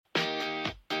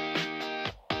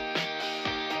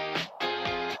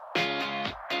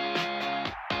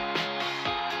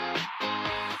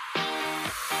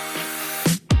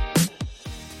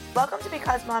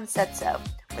Because Mom Said So.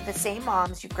 We're the same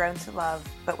moms you've grown to love,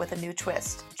 but with a new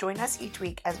twist. Join us each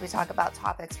week as we talk about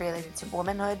topics related to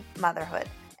womanhood, motherhood,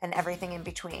 and everything in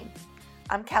between.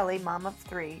 I'm Kelly, mom of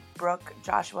 3, Brooke,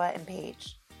 Joshua, and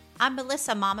Paige. I'm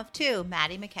Melissa, mom of 2,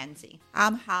 Maddie McKenzie.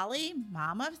 I'm Holly,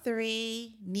 mom of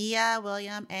 3, Nia,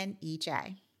 William, and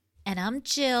EJ. And I'm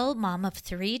Jill, mom of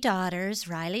 3 daughters,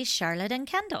 Riley, Charlotte, and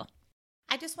Kendall.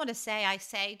 I just want to say,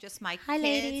 just my Hi, kids.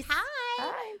 ladies.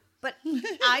 Hi. But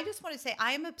I just want to say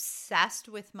I am obsessed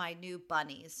with my new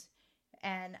bunnies.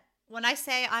 And when I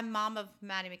say I'm mom of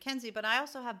Maddie McKenzie, but I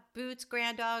also have Boots,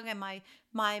 Grand Dog, and my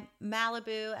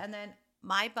Malibu. And then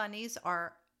my bunnies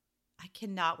are, I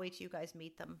cannot wait till you guys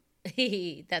meet them.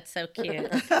 That's so cute.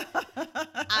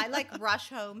 I rush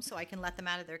home so I can let them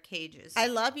out of their cages. I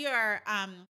love your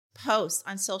posts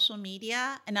on social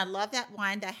media, and I love that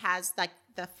one that has like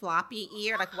the floppy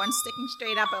ear, like one's sticking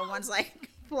straight up and one's like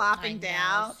flopping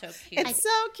down. So cute. It's so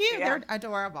cute. Yeah. They're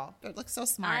adorable. They look so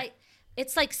smart.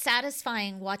 It's like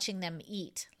satisfying watching them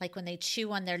eat, like when they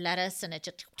chew on their lettuce and it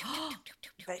just.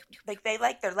 They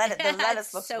like their lettuce. Their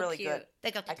lettuce looks So really cute. good.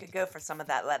 They go, I could go for some of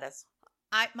that lettuce.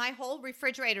 my whole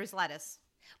refrigerator's lettuce.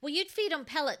 Well, you'd feed them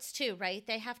pellets too, right?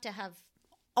 They have to have.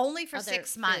 Only for Other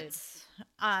 6 food. months.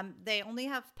 They only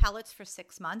have pellets for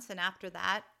 6 months, and after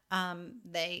that,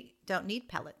 they don't need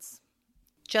pellets.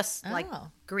 Just like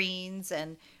Oh. greens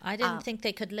and I didn't think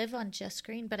they could live on just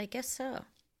green, but I guess so.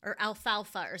 Or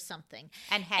alfalfa or something.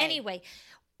 and hay. Anyway,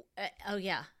 oh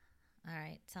yeah, all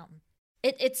right, something.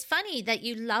 It's funny that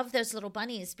you love those little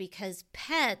bunnies because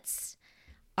pets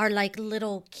are like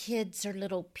little kids or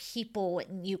little people,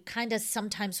 and you kind of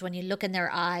sometimes when you look in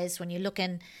their eyes, when I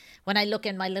look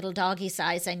in my little doggy's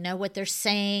eyes, I know what they're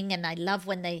saying, and I love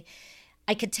when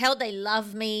I could tell they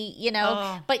love me, you know.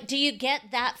 Oh. But do you get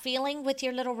that feeling with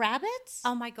your little rabbits?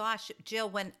 Oh my gosh, Jill,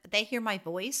 when they hear my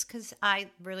voice, because I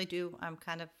really do, I'm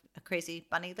kind of a crazy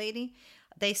bunny lady.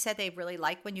 They said they really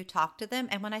like when you talk to them.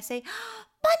 And when I say,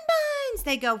 bun buns,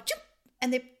 they go, choop,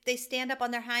 and they stand up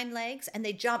on their hind legs and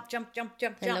they jump.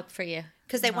 They look for you.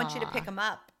 Because they want you to Aw. pick them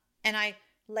up. And I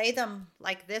lay them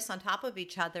like this on top of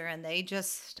each other and they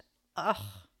just,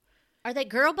 Are they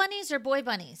girl bunnies or boy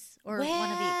bunnies, or one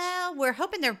of each? Well, we're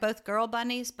hoping they're both girl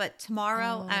bunnies, but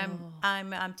tomorrow Oh.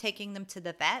 I'm taking them to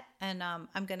the vet and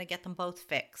I'm going to get them both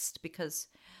fixed because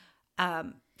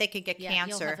they could get Yeah,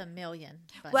 cancer. you'll have a million.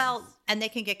 bunnies. Well, and they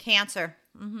can get cancer.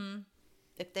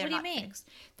 If they're What do you not mean? fixed.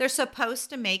 They're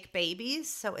supposed to make babies,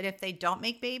 so if they don't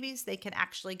make babies, they can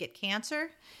actually get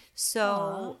cancer.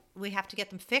 So we have to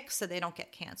get them fixed so they don't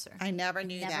get cancer. I never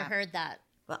knew never that. heard that.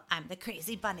 Well, I'm the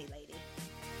crazy bunny lady.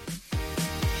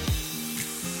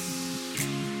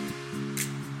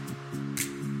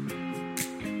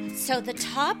 So the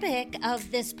topic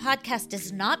of this podcast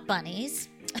is not bunnies.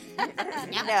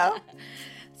 No,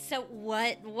 So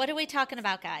what are we talking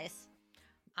about, guys?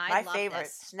 I my love favorite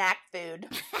this. snack food.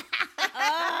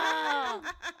 Oh,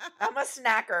 I'm a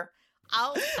snacker.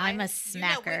 I'm a you know,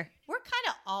 snacker. we're kind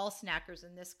of all snackers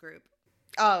in this group.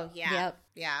 Oh, yeah. Yep.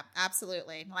 Yeah,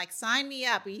 absolutely. Like, sign me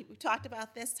up. We talked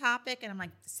about this topic, and I'm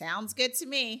like, sounds good to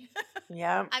me.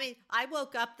 Yeah. I mean, I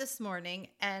woke up this morning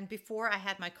and before I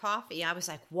had my coffee, I was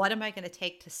like, what am I going to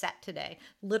take to set today?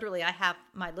 Literally, I have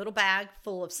my little bag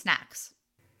full of snacks.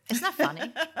 It's not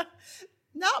funny.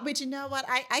 No, but you know what?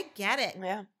 I get it.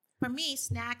 Yeah. For me,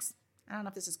 snacks, I don't know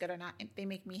if this is good or not, they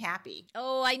make me happy.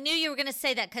 Oh, I knew you were going to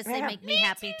say that because they Yeah. make me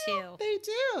happy too. They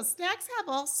do. Snacks have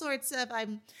all sorts of, I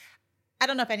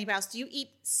don't know if anybody else, do you eat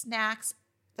snacks,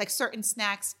 like certain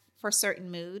snacks for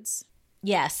certain moods?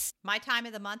 Yes, My time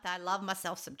of the month, I love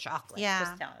myself some chocolate. Yeah.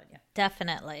 Just telling you.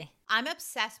 definitely. I'm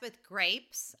obsessed with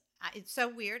grapes. It's so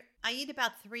weird. I eat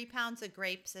about 3 pounds of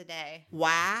grapes a day.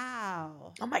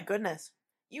 Wow. Oh my goodness.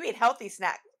 You eat healthy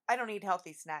snacks. I don't eat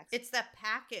healthy snacks. It's the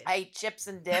package. I eat chips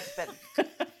and dip, and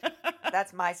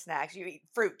that's my snacks. You eat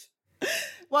fruit.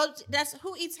 Well, that's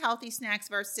who eats healthy snacks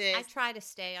versus. I try to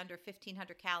stay under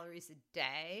 1,500 calories a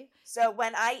day. So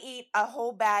when I eat a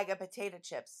whole bag of potato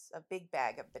chips, a big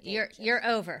bag of potato chips, You're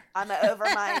over. I'm over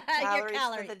my Your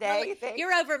calories for the day. You think?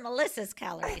 You're over Melissa's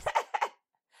calories.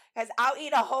 Because I'll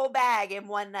eat a whole bag in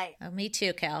one night. Oh, me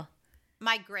too, Cal.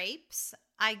 My grapes,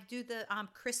 I do the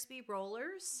crispy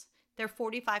rollers. They're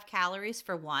 45 calories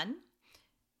for one.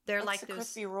 They're What's like a those.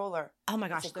 crispy roller? Oh my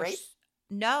gosh, Is it they're grape?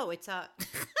 No, it's a.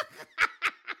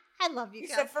 I love you You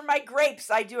guys. said for my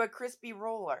grapes, I do a crispy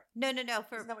roller. No. Isn't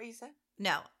that what you said?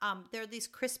 No. They're these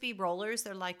crispy rollers.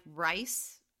 They're like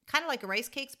rice, kind of like rice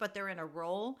cakes, but they're in a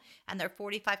roll, and they're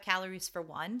 45 calories for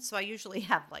one. So I usually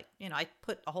have I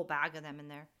put a whole bag of them in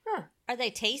there. Are they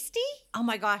tasty? Oh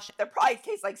my gosh. They probably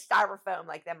taste like styrofoam,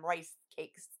 like them rice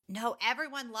cakes. No,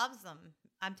 everyone loves them.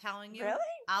 I'm telling you. Really?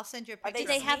 I'll send you a Are picture. Do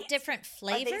they have sweet? different Are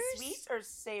flavors? they sweet or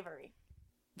savory?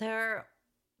 They're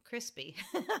crispy.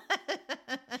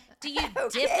 Do you dip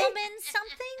Okay. them in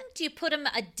something? Do you put a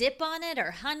dip on it,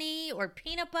 or honey, or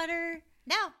peanut butter?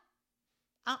 No.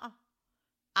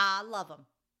 I love them.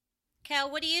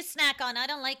 Cal, what do you snack on? I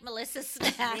don't like Melissa's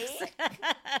snacks.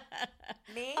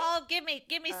 Me? Oh, give me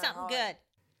something hold good.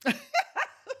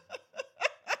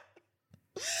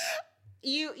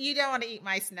 You don't want to eat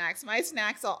my snacks. My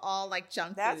snacks are all like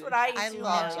junk That's food. what I eat too,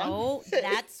 love Holly. junk No,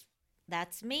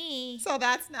 that's me. So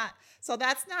that's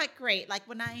not great. Like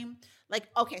when I'm like,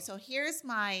 okay, so here's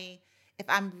my, if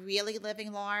I'm really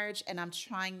living large and I'm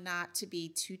trying not to be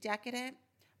too decadent,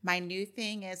 my new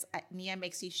thing is Nia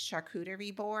makes these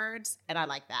charcuterie boards, and I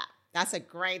like that. That's a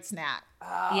great snack.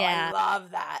 Oh, Yeah. I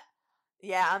love that.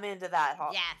 Yeah, I'm into that.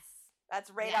 Holly. Yes. That's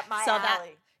right Yeah. up my So that-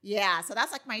 alley. Yeah, so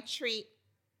that's like my treat.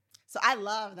 So I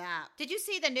love that. Did you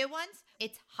see the new ones?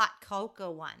 It's hot cocoa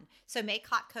one. So make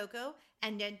hot cocoa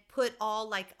and then put all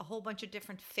like a whole bunch of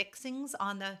different fixings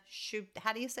on the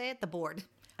how do you say it? The board.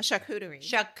 A charcuterie.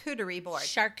 Charcuterie board.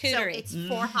 Charcuterie. So it's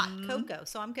for hot cocoa.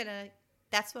 So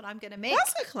that's what I'm gonna make.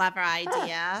 That's a clever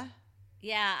idea.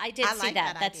 Yeah, I did I see like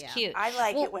that. that That's idea. cute. I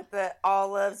like Well- it with the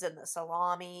olives and the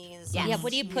salamis. Yeah. and Yeah,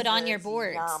 what do you put on your cheeses.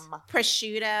 boards? Yum.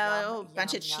 Prosciutto, Yum,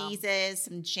 bunch of yum, yum. cheeses,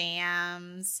 some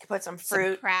jams, Put some some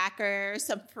fruit. crackers,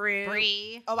 some fruit.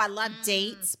 Brie. Oh, I love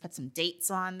dates. Put some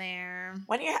dates on there.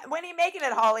 When are you making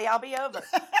it, Holly? I'll be over.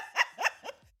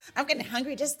 I'm getting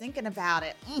hungry just thinking about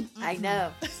it. I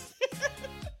know.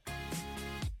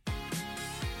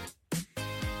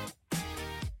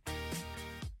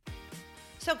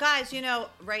 So guys,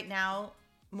 right now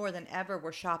more than ever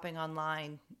we're shopping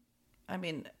online. I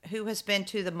mean, who has been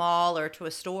to the mall or to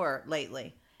a store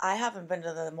lately? I haven't been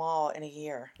to the mall in a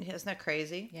year. Isn't that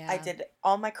crazy? Yeah. I did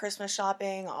all my Christmas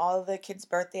shopping, all the kids'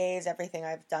 birthdays, everything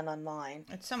I've done online.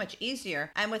 It's so much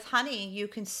easier. And with Honey, you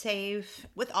can save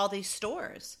with all these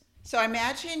stores. So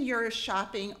imagine you're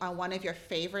shopping on one of your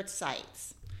favorite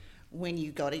sites. When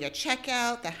you go to your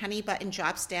checkout, the Honey button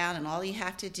drops down and all you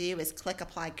have to do is click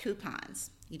apply coupons.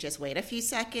 You just wait a few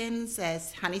seconds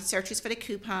as Honey searches for the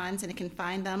coupons and it can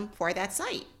find them for that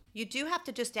site. You do have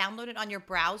to just download it on your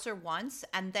browser once,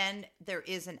 and then there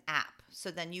is an app. So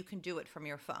then you can do it from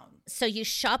your phone. So you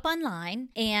shop online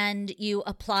and you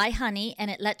apply Honey,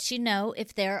 and it lets you know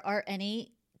if there are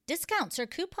any discounts or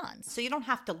coupons. So you don't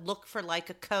have to look for like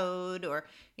a code or,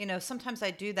 sometimes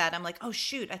I do that. I'm like, oh,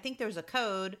 shoot, I think there's a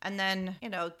code. And then,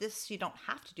 this, you don't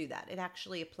have to do that. It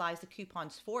actually applies the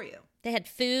coupons for you. They had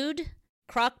food,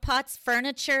 crock pots,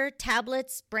 furniture,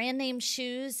 tablets, brand name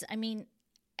shoes. I mean,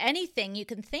 anything you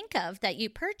can think of that you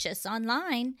purchase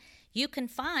online, you can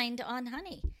find on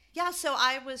Honey. Yeah, so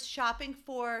I was shopping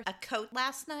for a coat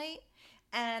last night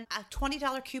and a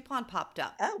 $20 coupon popped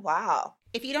up. Oh, wow.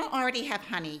 If you don't already have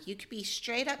Honey, you could be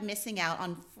straight up missing out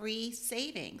on free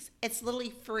savings. It's literally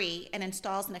free and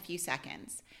installs in a few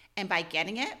seconds. And by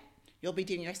getting it, you'll be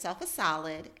doing yourself a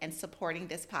solid and supporting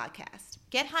this podcast.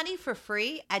 Get Honey for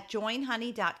free at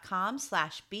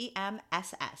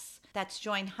joinhoney.com/BMSS. That's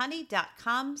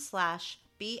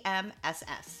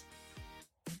joinhoney.com/BMSS.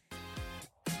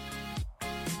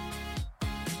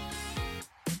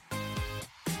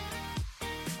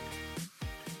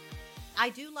 I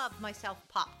do love myself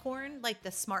popcorn, like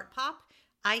the Smart Pop.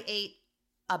 I ate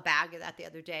a bag of that the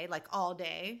other day, like all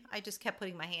day. I just kept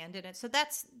putting my hand in it. So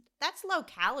that's low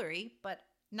calorie, but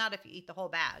not if you eat the whole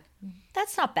bag.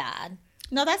 That's not bad.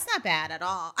 No, that's not bad at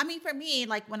all. I mean, for me,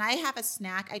 like when I have a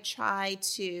snack, I try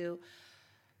to,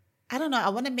 I don't know, I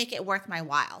want to make it worth my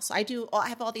while. So I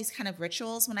have all these kind of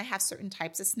rituals when I have certain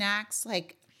types of snacks.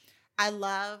 Like I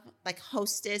love like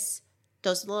Hostess,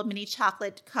 those little mini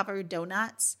chocolate covered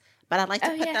donuts, but I like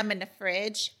to put them in the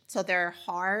fridge so they're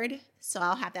hard. So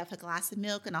I'll have that with a glass of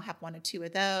milk and I'll have one or two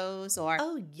of those. Or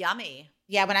Oh, yummy.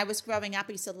 yeah, when I was growing up,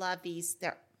 I used to love these.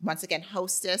 They're, once again,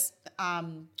 Hostess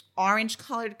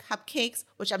orange-colored cupcakes,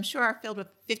 which I'm sure are filled with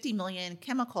 50 million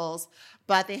chemicals,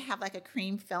 but they have like a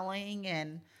cream filling,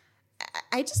 and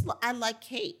I like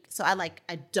cake. So I like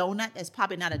a donut. There's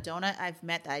probably not a donut I've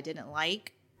met that I didn't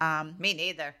like. Me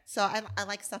neither. So I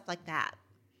like stuff like that.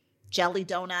 Jelly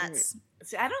donuts.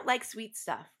 See, I don't like sweet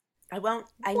stuff. I won't.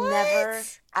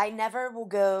 What? I never will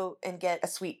go and get a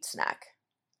sweet snack.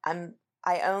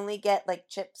 I only get like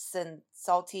chips and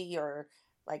salty or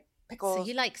like pickles. So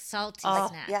you like salty Oh,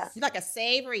 snacks. yeah. You like a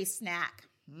savory snack.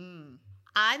 Mm.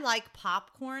 I like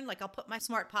popcorn. Like I'll put my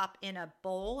Smart Pop in a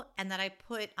bowl and then I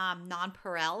put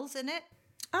nonpareils in it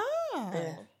Oh.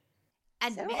 Ugh. and I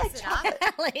don't mix like it up.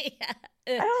 chocolate. Really?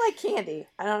 I don't like candy.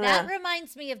 I don't That know.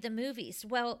 reminds me of the movies.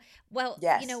 Well,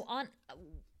 Yes.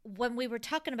 when we were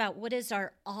talking about what is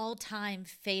our all-time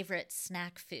favorite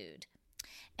snack food,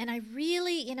 and I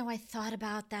really, I thought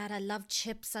about that. I love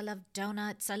chips. I love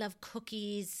donuts. I love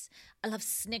cookies. I love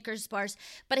Snickers bars.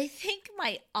 But I think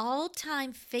my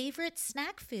all-time favorite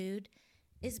snack food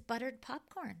is buttered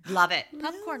popcorn. Love it.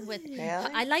 Popcorn with Really?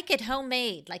 I like it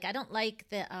homemade. Like I don't like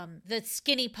the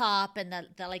skinny pop and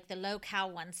the low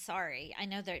cal ones. Sorry. I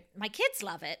know my kids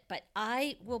love it, but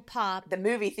I will pop. The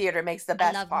movie theater makes the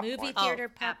best I love popcorn. movie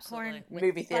theater Oh, popcorn. absolutely. With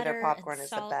Movie theater butter popcorn and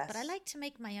is the salt, best. But I like to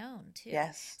make my own too.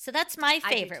 Yes. So that's my I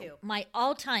do favorite. too. My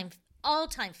all-time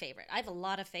favorite. I have a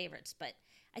lot of favorites, but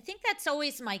I think that's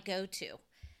always my go-to.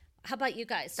 How about you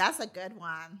guys? That's a good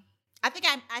one. I think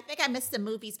I missed the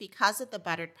movies because of the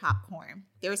buttered popcorn.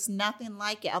 There's nothing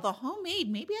like it. Although homemade,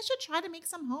 maybe I should try to make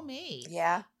some homemade.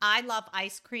 Yeah. I love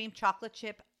ice cream, chocolate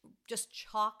chip, just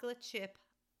chocolate chip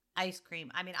ice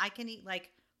cream. I mean, I can eat like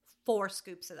 4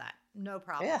 scoops of that. No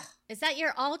problem. Ugh. Is that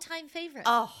your all-time favorite?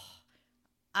 Oh,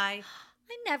 I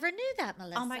I never knew that,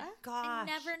 Melissa. Oh my I gosh.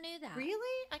 never knew that.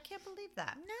 really? I can't believe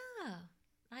that. No,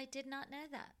 I did not know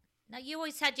that. Now, you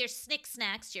always had your Snick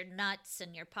Snacks, your nuts,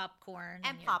 and your popcorn.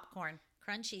 And your popcorn.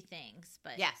 crunchy things.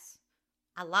 But Yes.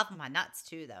 I love my nuts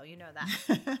too, though. You know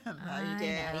that. No, I you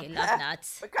know do. you love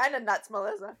nuts. What kind of nuts,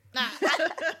 Melissa?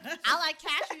 I like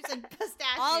cashews and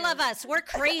pistachios. All of us, we're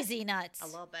crazy nuts. A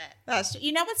little bit. That's true.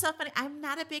 You know what's so funny? I'm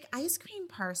not a big ice cream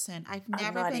person. I've I'm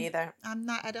never not been either. I'm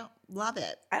not. I don't love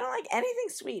it. I don't like anything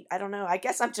sweet. I don't know. I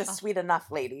guess I'm just sweet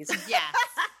enough, ladies. Yes.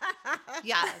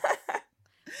 Yes.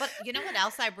 But you know what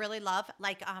else I really love?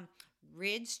 Like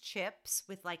Ridge chips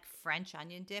with like French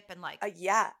onion dip and like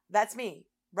Yeah, that's me.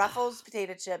 Ruffles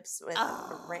potato chips with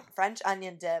French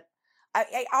onion dip.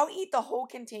 I'll eat the whole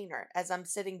container as I'm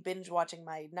sitting binge watching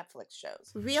my Netflix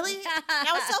shows. Really?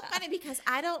 That was so funny because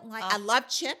I don't like. I love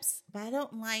chips, but I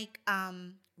don't like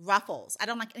Ruffles. I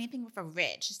don't like anything with a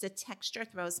ridge. Just the texture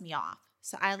throws me off.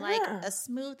 So I like a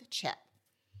smooth chip.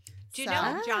 Do you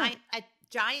know at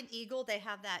Giant Eagle they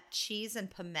have that cheese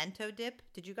and pimento dip?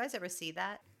 Did you guys ever see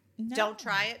that? No. Don't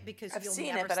try it because I've you'll seen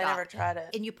never it, but stop. I never tried it.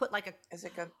 And you put like Is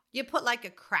it good? a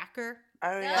cracker,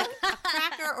 Oh yeah. a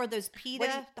cracker or those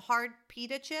pita, the hard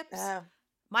pita chips. Oh,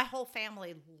 My whole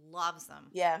family loves them.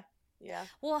 yeah. Yeah.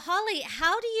 Well, Holly,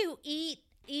 how do you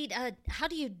how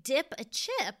do you dip a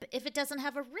chip if it doesn't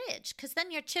have a ridge? Because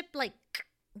then your chip like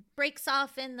breaks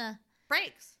off in the.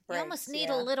 Breaks. You almost need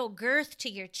yeah. a little girth to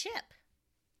your chip.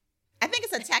 I think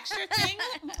it's a texture thing.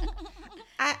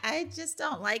 I just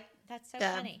don't like That's so the,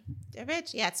 funny. the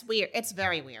ridge. Yeah, it's weird. It's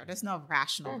very weird. There's no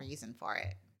rational reason for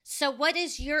it. So, what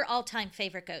is your all-time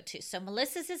favorite go-to? So,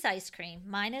 Melissa's is ice cream.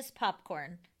 Mine is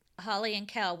popcorn. Holly and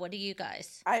Kel, what do you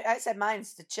guys? I said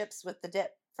mine's the chips with the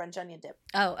dip, French onion dip.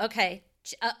 Oh, okay.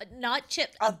 Not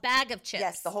chip, a bag of chips.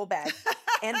 Yes, the whole bag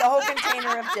and the whole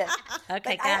container of dip.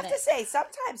 Okay, But I have got to it. say,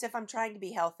 sometimes if I'm trying to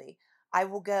be healthy, I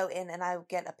will go in and I will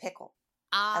get a pickle.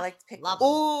 I like pickles. love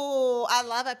Oh, I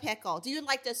love a pickle. Do you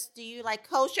like this? Do you like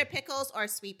kosher pickles or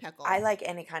sweet pickles? I like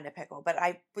any kind of pickle, but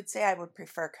I would say I would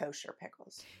prefer kosher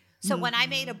pickles. So when I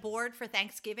made a board for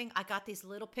Thanksgiving, I got these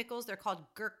little pickles. They're called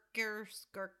gurker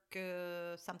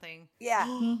something. Yeah,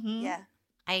 Mhm. yeah.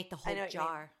 I ate the I whole know what you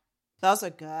jar. Those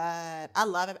are good. I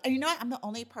love it. And you know what? I'm the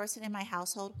only person in my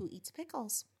household who eats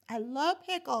pickles. I love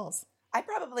pickles. I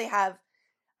probably have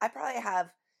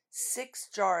 6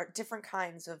 different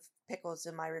kinds of pickles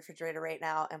in my refrigerator right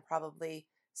now, and probably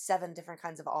 7 different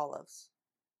kinds of olives.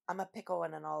 I'm a pickle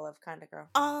and an olive kind of girl.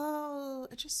 Oh,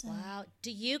 interesting. Wow.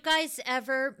 Do you guys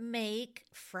ever make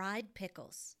fried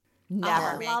pickles?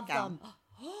 Never I make love them. them.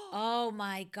 Oh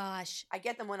my gosh. I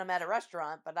get them when I'm at a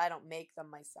restaurant, but I don't make them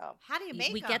myself. How do you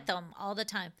make We them? get them all the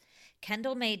time.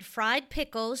 Kendall made fried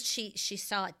pickles. She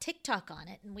saw a TikTok on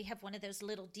it, and we have one of those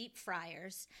little deep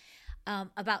fryers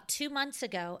about 2 months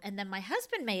ago. And then my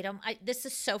husband made them. This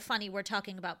is so funny. We're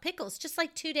talking about pickles just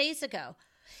like 2 days ago.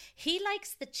 He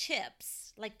likes the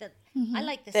chips, like I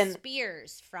like the Then-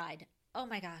 spears fried. Oh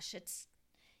my gosh, it's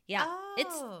Oh.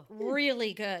 it's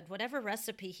really good. Whatever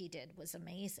recipe he did was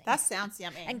amazing. That sounds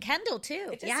yummy. And Kendall too.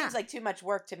 It just yeah, seems like too much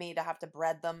work to me to have to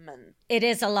bread them and it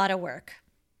is a lot of work.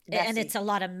 And messy. it's a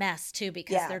lot of mess too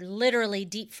because Yeah. they're literally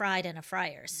deep fried in a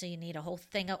fryer. So you need a whole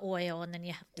thing of oil, and then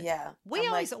you have to. yeah. We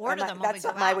always order them when we That's go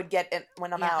something I out. would get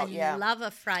when I'm Yeah, out. I Yeah. love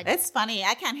a fried. It's funny.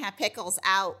 I can't have pickles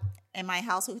out in my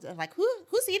house. They're like,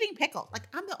 who's eating pickles? Like,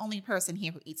 I'm the only person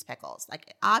here who eats pickles.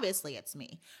 Like, obviously it's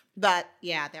me. But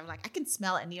yeah, they're like, I can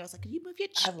smell it. And Neil's like, can you move your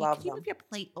love can you them. move your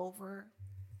plate over?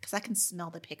 Because I can smell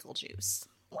the pickle juice.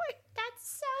 Like,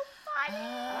 That's so funny.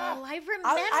 Oh, I remember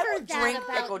I would that drink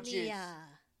about pickle juice. Mia.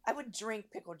 I would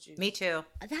drink pickle juice. Me too.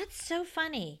 That's so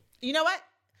funny. you know what?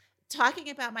 talking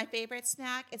about my favorite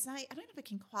snack, it's not, I don't know if it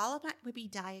can qualify, it would be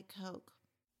Diet Coke.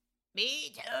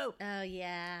 Me too. Oh,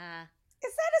 yeah.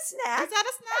 Is that a snack? Is that a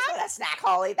That's snack? not a snack,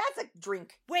 Holly. That's a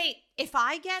drink. Wait, if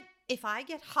I get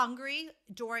hungry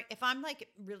if I'm like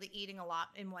really eating a lot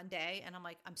in one day and I'm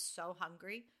like, I'm so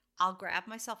hungry, I'll grab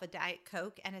myself a Diet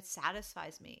Coke and it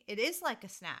satisfies me. It is like a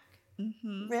snack.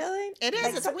 Mm-hmm. Really? It is.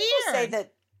 Like, It's some people say weird.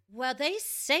 that. Well, they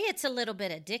say it's a little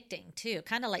bit addicting too,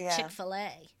 kind of like Yeah.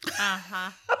 Chick-fil-A.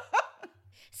 Uh-huh.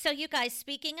 So, you guys,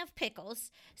 speaking of pickles,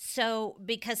 so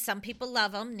because some people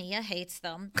love them, Nia hates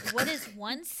them. What is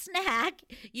one snack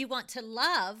you want to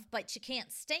love but you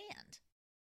can't stand?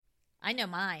 I know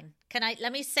mine.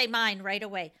 Let me say mine right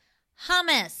away.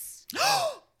 Hummus.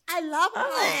 I love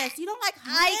Oh. hummus. You don't like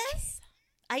hummus?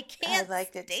 I can't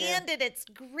liked it, too. stand it. It's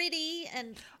gritty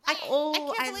and I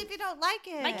can't believe you don't like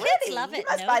it. My kids Really? love You it.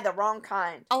 must No. buy the wrong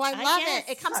kind. Oh, I I love guess.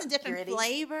 it. It comes in Not different gritty.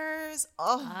 flavors.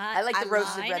 Oh, I like the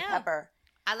roasted I red know. pepper.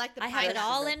 I like the I have it Roasted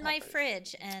all red in my peppers.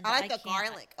 fridge, and I like the can't.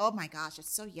 garlic. Oh my gosh,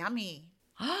 it's so yummy.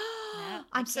 I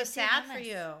I'm so can't do sad for hummus.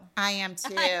 you. I am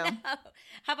too. I know.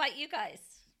 How about you guys?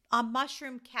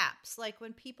 Mushroom caps, like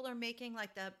when people are making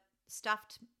like the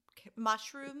stuffed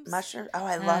mushrooms. Mushroom. Oh,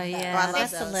 I love that. Oh, I love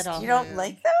that's a those. little. You don't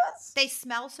like those? They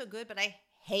smell so good, but I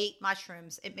hate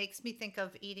mushrooms. It makes me think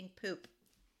of eating poop.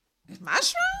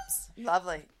 Mushrooms?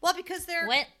 Lovely. Well, because they're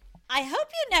When I hope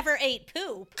you never ate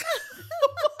poop.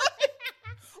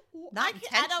 Not I don't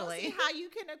intentionally. see how you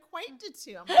can equate the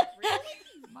two. I'm like, really?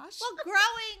 Mushrooms? well,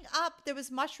 growing up, there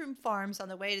was mushroom farms on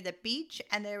the way to the beach,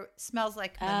 and there smells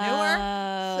like manure.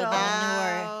 Oh, So- the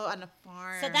manure. Oh, on a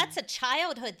farm. So that's a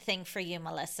childhood thing for you,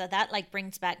 Melissa. That like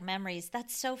brings back memories.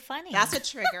 That's so funny. That's a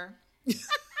trigger.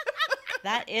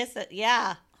 That is it.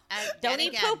 Yeah. Don't Yet eat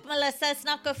again, poop, Melissa. It's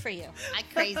not good for you. I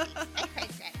crazy. I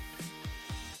crazy.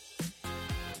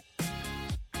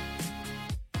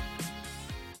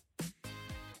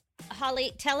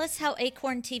 Holly, tell us how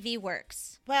Acorn TV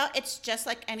works. Well, it's just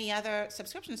like any other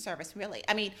subscription service, really.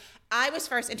 I mean, I was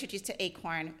first introduced to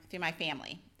Acorn through my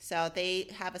family. So they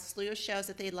have a slew of shows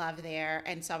that they love there.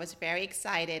 And so I was very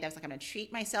excited. I was like, I'm going to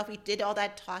treat myself. We did all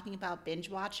that talking about binge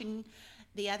watching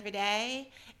the other day.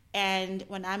 And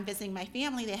when I'm visiting my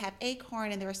family, they have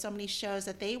Acorn, and there are so many shows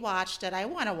that they watch that I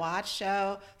want to watch,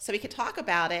 so we could talk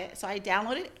about it. So I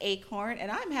downloaded Acorn, and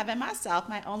I'm having myself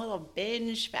my own little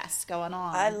binge fest going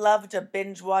on. I love to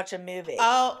binge watch a movie.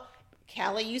 Oh,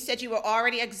 Kelly, you said you were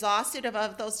already exhausted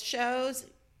of those shows.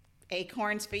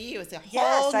 Acorns for you. It's a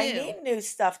yes, whole I new. need new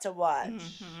stuff to watch.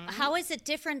 Mm-hmm. How is it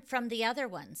different from the other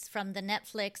ones, from the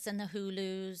Netflix and the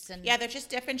Hulus? And Yeah, they're just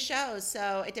different shows.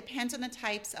 So it depends on the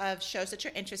types of shows that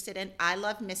you're interested in. I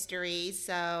love mysteries,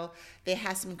 so they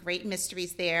have some great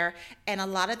mysteries there. And a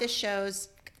lot of the shows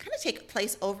kind of take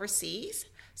place overseas.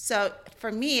 So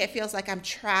for me, it feels like I'm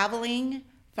traveling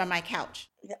from my couch.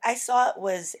 I saw it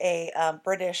was a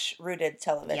British-rooted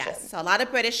television. Yes, so a lot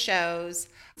of British shows.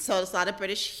 So there's a lot of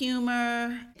British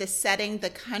humor, the setting,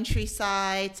 the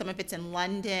countryside, some of it's in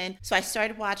London. So I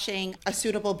started watching A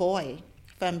Suitable Boy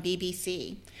from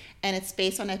BBC, and it's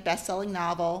based on a best-selling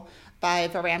novel by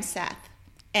Varam Seth.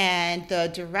 And the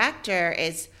director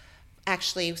is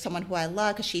actually someone who I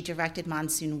love because she directed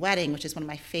Monsoon Wedding, which is one of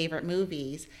my favorite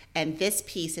movies. And this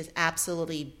piece is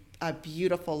absolutely a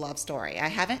beautiful love story.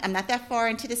 I'm not that far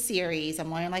into the series.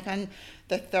 I'm only like on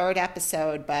the third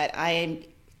episode, but I'm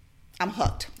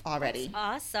hooked already.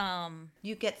 awesome.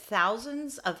 You get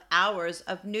thousands of hours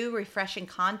of new refreshing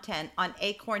content on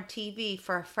Acorn TV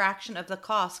for a fraction of the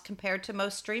cost compared to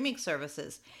most streaming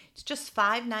services. It's just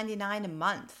 $5.99 a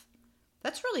month.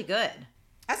 That's really good.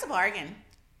 That's a bargain.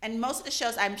 And most of the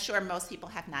shows I'm sure most people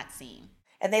have not seen.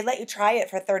 And they let you try it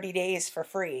for 30 days for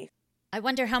free. I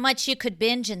wonder how much you could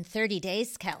binge in 30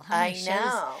 days, Cal. How many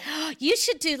know. shows? You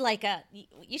should do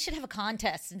you should have a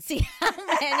contest and see how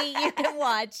many you can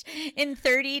watch in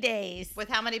 30 days. With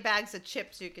how many bags of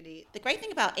chips you could eat. The great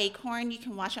thing about Acorn, you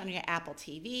can watch it on your Apple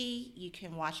TV. You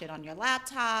can watch it on your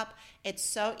laptop. It's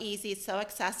so easy. It's so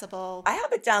accessible. I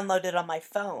have it downloaded on my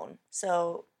phone,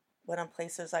 so when I'm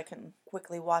places I can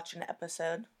quickly watch an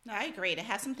episode. No, I agree. To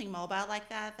have something mobile like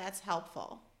that, that's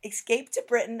helpful. Escape to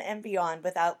Britain and beyond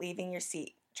without leaving your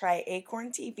seat. Try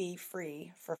Acorn TV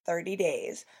free for 30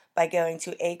 days by going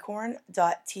to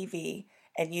acorn.tv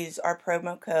and use our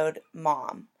promo code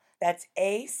MOM. That's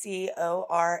ACORN.TV,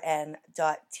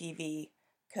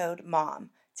 code MOM,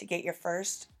 to get your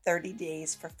first 30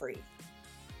 days for free.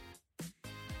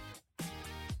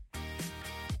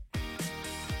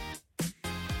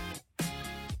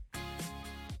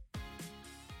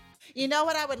 You know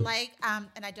what I would like, and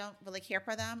I don't really care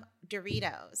for them?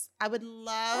 Doritos. I would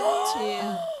love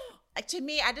to like to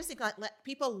me, I just think like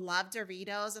people love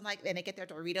Doritos and they get their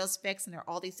Doritos fix and they're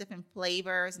all these different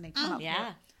flavors and they come up.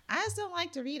 Yeah. I just don't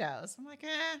like Doritos. I'm like,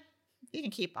 you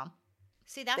can keep them.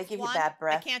 See, that's give you one. bad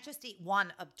breath. I can't just eat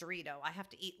one of Dorito. I have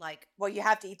to eat like. Well, you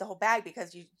have to eat the whole bag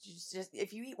because you just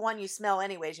if you eat one, you smell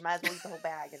anyways. You might as well eat the whole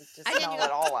bag and just smell it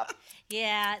all up.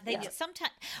 Yeah, they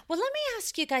sometimes. Well, let me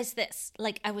ask you guys this.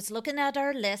 Like, I was looking at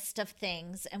our list of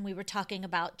things, and we were talking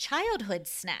about childhood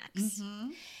snacks. Mm-hmm.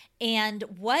 And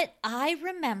what I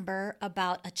remember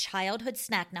about a childhood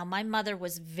snack, now my mother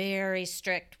was very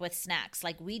strict with snacks.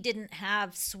 Like, we didn't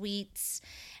have sweets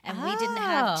and we didn't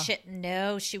have chip.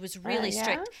 No, she was really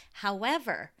strict.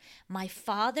 However, my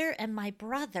father and my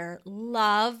brother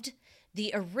loved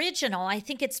the original, I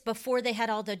think it's before they had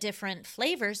all the different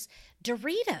flavors,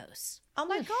 Doritos. Oh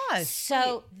my gosh!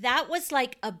 So that was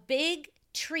like a big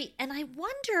treat. And I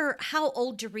wonder how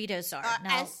old Doritos are.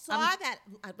 Now, I saw that.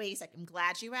 Wait a second. I'm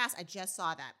glad you asked. I just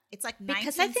saw that. It's like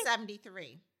Because I think-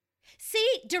 1973. see,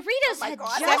 Doritos my had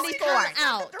God, just come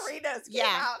out. The Doritos came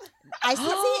Yeah. out. I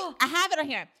see. I have it on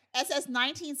here. It says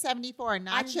 1974.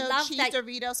 Nacho love cheese that-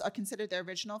 Doritos are considered the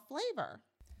original flavor.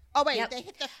 Oh wait, Yep.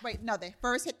 they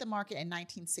first hit the market in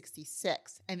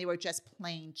 1966, and they were just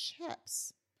plain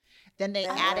chips. Then they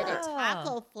added a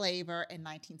taco flavor in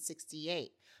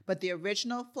 1968, but the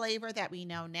original flavor that we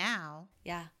know now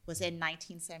Yeah. was in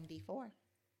 1974.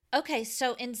 Okay,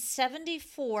 so in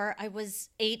 74, I was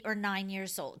 8 or 9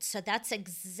 years old. So that's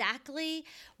exactly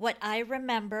what I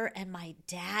remember. And my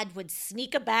dad would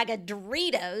sneak a bag of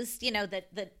Doritos, you know,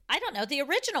 the I don't know, the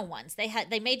original ones.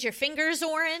 They made your fingers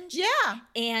orange. Yeah,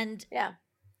 And Yeah.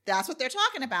 that's what they're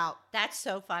talking about. That's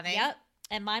so funny. yep.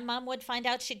 And my mom would find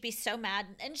out, she'd be so mad,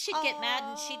 and she'd get mad,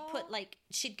 and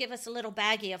she'd give us a little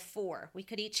baggie of 4. We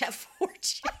could each have 4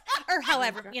 chips, or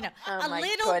however, you know, Oh a my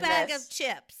little bag goodness. of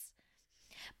chips.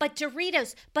 But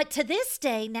Doritos, but to this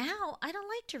day now, I don't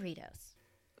like Doritos.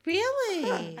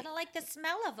 Really? I don't like the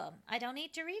smell of them. I don't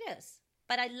eat Doritos.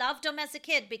 But I loved them as a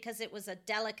kid because it was a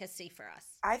delicacy for us.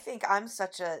 I think I'm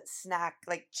such a snack,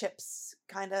 like chips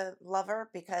kind of lover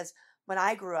because when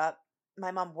I grew up,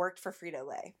 my mom worked for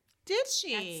Frito-Lay. Did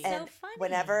she? That's so And funny.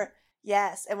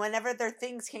 whenever their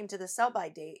things came to the sell-by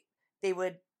date, they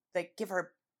would like give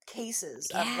her cases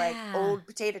of like Yeah. old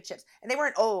potato chips. And they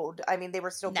weren't old. I mean, they were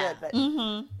still No. good, but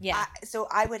Mm-hmm. Yeah. so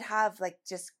I would have like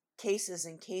just cases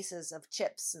and cases of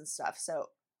chips and stuff. So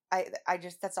I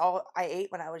just that's all I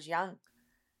ate when I was young.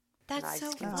 That's I so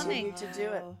just funny. continue to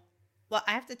do it. Well,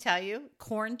 I have to tell you,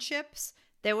 corn chips.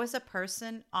 There was a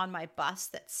person on my bus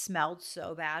that smelled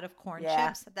so bad of corn Yeah.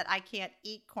 chips that I can't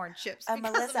eat corn chips. because of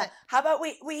Melissa, it. how about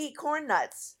we eat corn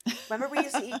nuts? Remember we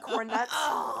used to eat corn nuts?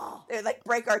 Oh, They would like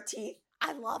break our teeth.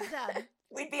 I love them.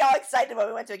 We'd be all excited when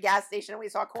we went to a gas station and we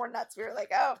saw corn nuts. We were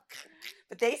like, oh,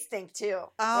 but they stink too.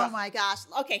 Oh Ugh. my gosh.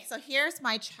 Okay, so here's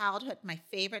my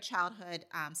favorite childhood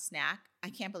snack. I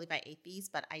can't believe I ate these,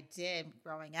 but I did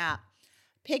growing up.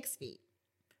 Pig's feet.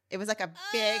 It was like a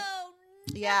big, Oh,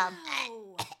 yeah.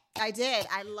 no. I did.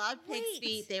 I loved pig's Wait.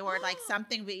 feet. They were like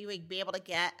something that you would be able to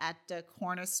get at the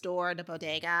corner store, the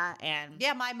bodega, and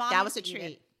Yeah, my mom. that was a used to eat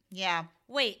treat. it. Yeah.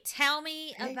 Wait, tell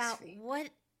me Pig's about feet.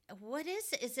 what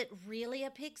is it? Is it really a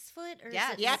pig's foot? Or Yeah.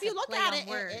 is it Yeah, just if you a look play at on it,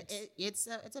 words? it's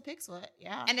a pig's foot.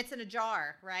 Yeah. And it's in a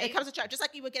jar, right? it comes in a jar, just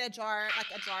like you would get a jar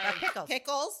Of pickles.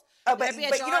 pickles. Oh, but There'd be a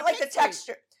you jar don't of like the pig's feet.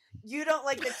 texture. You don't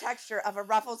like the texture of a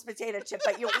Ruffles potato chip,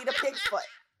 but you'll eat a pig's foot.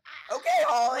 Okay,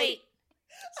 Holly. Wait,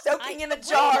 Soaking in a wait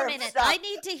jar a of minute. stuff. I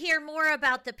need to hear more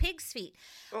about the pig's feet.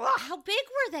 Ugh. How big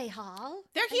were they, Hall?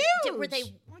 They're Like, huge. Were they?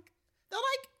 They're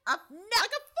like a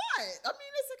foot. I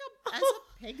mean, it's like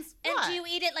a pig's foot. And do you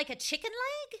eat it like a chicken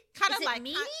leg? kind Is of it like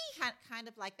meaty? kind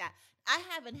of like that. I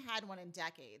haven't had one in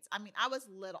decades. I mean, I was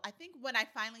little. I think when I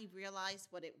finally realized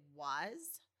what it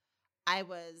was, I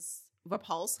was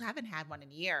repulsed. I haven't had one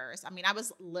in years. I mean, I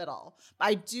was little, but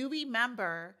I do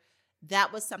remember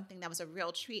that was something that was a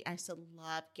real treat. I used to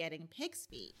love getting pig's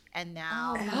feet, and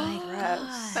now Oh my Gross.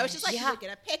 god! so it was just like Yeah. you would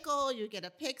get a pickle, you get a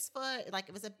pig's foot, like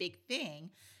it was a big thing.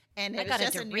 And I it was got a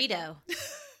just in your- Dorito.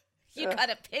 You got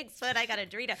a pig's foot. I got a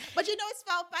Dorito. But you know, it's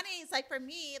so funny. It's like for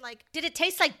me, like Did it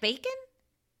taste like bacon?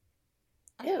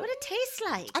 Ew. What did it taste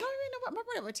like? I don't even remember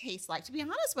what it would taste like. To be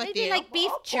honest with Maybe you, like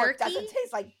beef All pork jerky. doesn't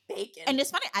taste like bacon. and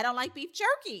it's funny. I don't like beef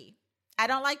jerky. I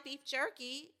don't like beef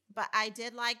jerky, but I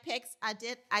did like pigs. I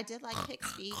did like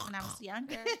pig's feet when I was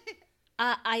younger.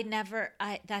 I never.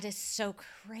 That is so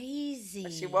crazy.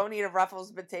 She won't eat a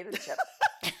Ruffles potato chip.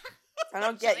 I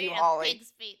don't get you, Eat a Holly.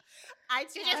 pig's feet. I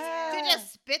You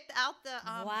just spit out the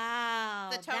Wow,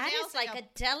 the that toenails is like like a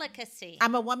delicacy.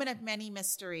 I'm a woman of many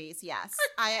mysteries. Yes,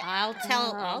 I.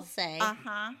 I'll say. Uh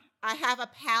huh. I have a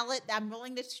palate that I'm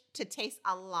willing to taste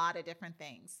a lot of different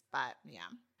things. But yeah.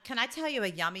 Can I tell you a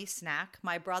yummy snack?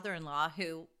 My brother-in-law,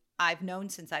 who I've known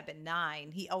since I've been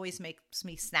 9, he always makes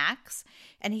me snacks.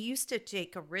 And he used to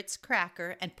take a Ritz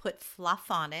cracker and put fluff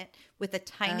on it with a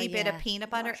tiny bit of peanut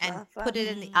butter and put it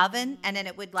in the oven. And then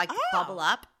it would like bubble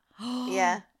up.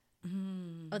 Yeah.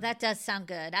 Oh, that does sound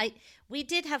good. We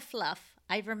did have fluff.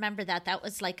 I remember that. That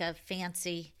was like a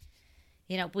fancy,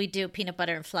 we do peanut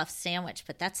butter and fluff sandwich,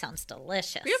 but that sounds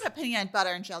delicious. We have a peanut butter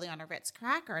and jelly on a Ritz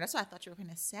cracker. That's what I thought you were going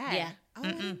to say. Yeah. Oh,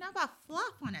 I didn't know about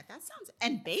fluff on it. That sounds,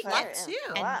 and bake Fluff it and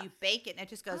too. fluff. And you bake it and it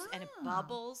just goes and it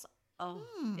bubbles. Oh,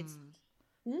 it's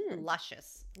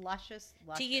luscious. Luscious.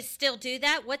 Do you still do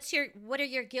that? What are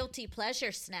your guilty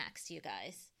pleasure snacks, you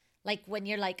guys? Like when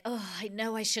you're like, oh, I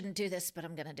know I shouldn't do this, but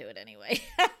I'm going to do it anyway.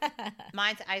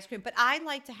 Mine's ice cream, but I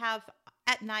like to have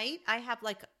at night. I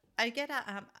get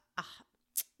a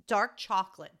dark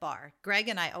chocolate bar. Greg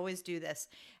and I always do this,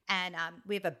 and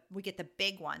we get the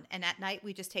big one, and at night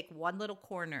we just take one little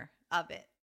corner of it.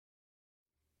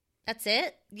 That's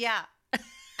it? Yeah,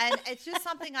 and it's just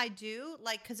something I do,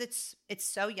 like because it's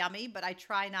so yummy, but I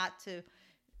try not to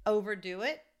overdo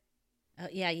it. Oh,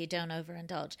 yeah, you don't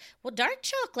overindulge. Well, dark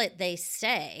chocolate, they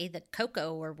say, the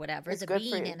cocoa or whatever, the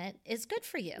bean in it, is good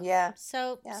for you. Yeah.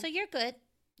 So you're good.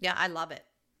 Yeah, I love it.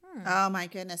 Oh my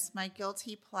goodness, my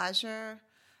guilty pleasure.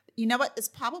 You know what? It's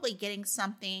probably getting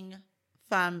something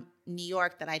from New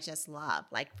York that I just love.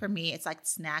 Like for me, it's like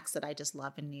snacks that I just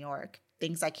love in New York.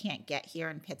 Things I can't get here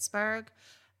in Pittsburgh.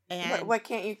 And What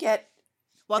can't you get?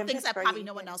 well, in things that Pittsburgh probably you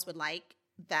no one can- else would like.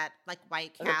 That like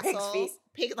White Or the pig's Castles, feet.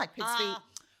 pig's feet.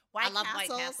 I love White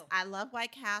Castle. I love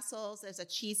White Castles. There's a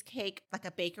cheesecake, like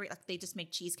a bakery, like they just make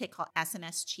cheesecake called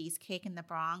S&S Cheesecake in the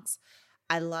Bronx.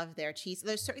 I love their cheese.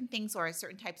 There's certain things or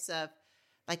certain types of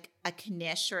like a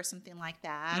knish or something like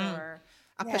that, or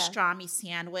a pastrami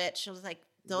sandwich. It was like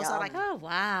those are like, Oh,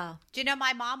 wow. Do you know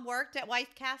my mom worked at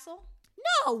White Castle?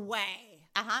 no way.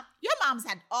 Your mom's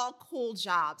had all cool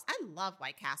jobs. I love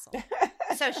White Castle.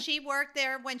 So she worked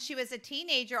there when she was a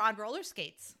teenager on roller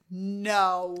skates.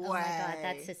 No way. Oh, my God,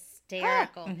 that's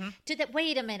hysterical.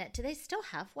 Wait a minute. Do they still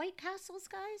have White Castles,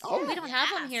 guys? Oh, we don't have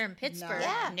them here in Pittsburgh.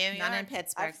 Yeah. New Not in York.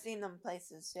 Pittsburgh. I've seen them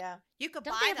places. Yeah. You could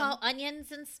Don't buy they have them. all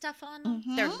onions and stuff on them?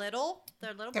 Mhm. They're little.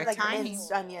 They're little. They're but Like tiny.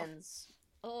 minced onions.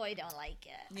 Oh, I don't like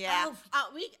it. Yeah.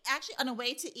 Oh, We actually, on the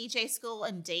way to EJ school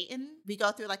in Dayton, we go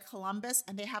through like Columbus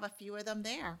and they have a few of them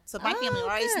there. So my family Oh,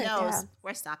 always good. knows Yeah.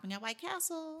 we're stopping at White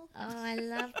Castle. oh, I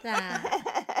love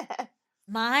that.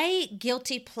 My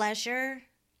guilty pleasure,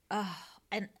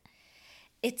 and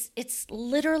it's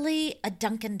literally a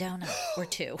Dunkin' Donut or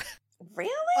two. Really?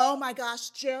 Oh my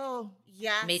gosh, Jill.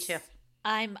 Yes. Me too.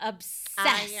 I'm obsessed.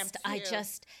 I am too.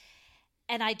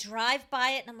 And I drive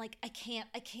by it and I'm like, I can't.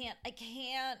 I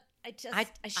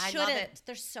I shouldn't. love it.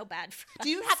 They're so bad for us. Do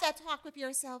you have that talk with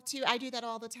yourself too? I do that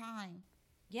all the time.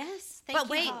 Yes. But Thank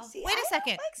you. wait, Paul. See, Wait a I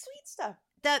second. don't like sweet stuff.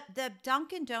 The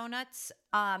Dunkin' Donuts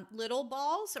little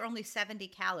balls are only 70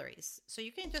 calories. So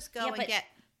you can just go Yeah, and but get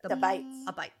The bites.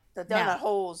 a bite. The donut No.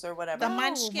 holes or whatever. The No,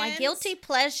 munchkins? my guilty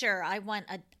pleasure. I want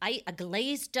a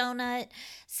glazed donut,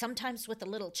 sometimes with a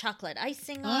little chocolate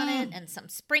icing on it and some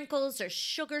sprinkles or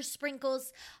sugar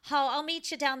sprinkles. I'll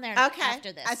meet you down there Okay.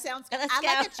 after this. That sounds good. Let's I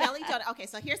like a go. jelly donut. Okay,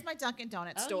 so here's my Dunkin'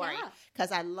 Donut Oh, story yeah.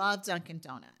 because I love Dunkin'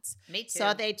 Donuts. Me too.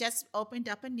 So they just opened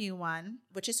up a new one,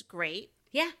 which is great.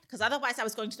 Yeah. Because otherwise, I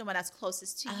was going to the one that's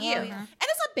closest to Oh, you. yeah. And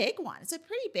it's a big one. It's a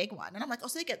pretty big one. And I'm like, oh,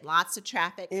 so they get lots of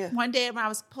traffic. Yeah. One day when I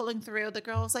was pulling through, the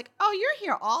girl was like, oh, you're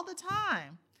here all the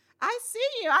time. I see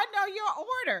you. I know your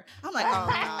order. I'm like, oh,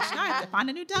 gosh, now I have to find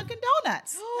a new Dunkin'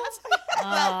 Donuts.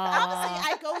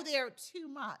 Obviously, I go there too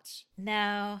much.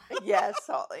 No. Yes,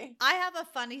 Holly. I have a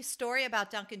funny story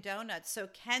about Dunkin' Donuts. So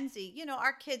Kenzie,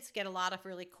 our kids get a lot of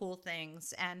really cool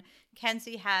things, and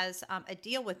Kenzie has a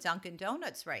deal with Dunkin'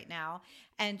 Donuts right now,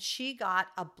 and she got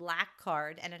a black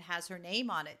card, and it has her name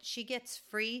on it. She gets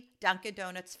free Dunkin'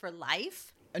 Donuts for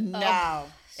life. No.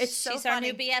 It's so She's funny. our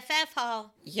new BFF,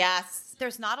 Hall. Yes.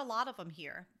 There's not a lot of them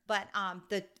here, but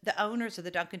the owners of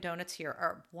the Dunkin' Donuts here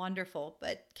are wonderful.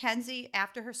 But Kenzie,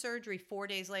 after her surgery, 4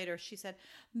 days later, she said,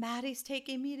 Maddie's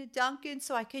taking me to Dunkin'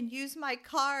 so I can use my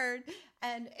card.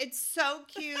 And it's so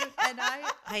cute. And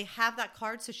I have that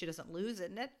card so she doesn't lose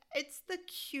it. And it's the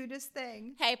cutest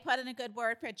thing. Hey, put in a good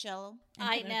word for Jill. And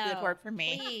I put in know. a good word for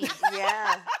me. Please.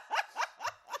 Yeah.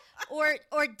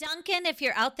 Or Duncan, if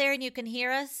you're out there and you can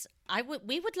hear us,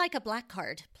 we would like a black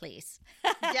card, please.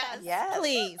 Yes. Yes.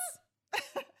 Please.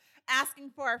 Asking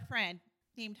for a friend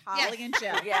named Holly and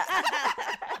Jill. Yeah.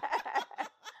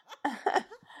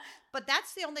 but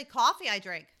that's the only coffee I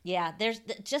drink. Yeah, there's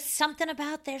just something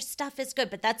about their stuff is good,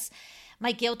 but that's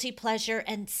my guilty pleasure.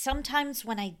 And sometimes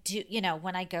when I do,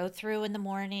 when I go through in the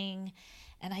morning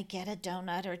and I get a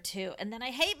donut or two, and then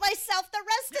I hate myself the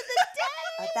rest of the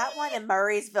day. That one in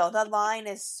Murraysville, the line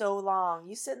is so long.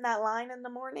 You sit in that line in the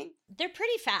morning? They're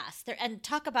pretty fast. They're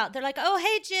like, oh,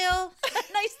 hey, Jill.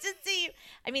 Nice to see you.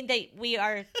 I mean, we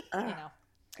are,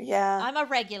 Yeah. I'm a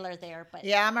regular there, but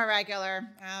Yeah, I'm a regular.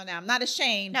 I don't know. I'm not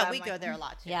ashamed. No, but we I'm go like, there a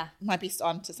lot too. yeah. Might be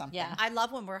on to something. Yeah. I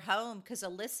love when we're home because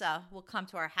Alyssa will come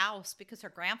to our house because her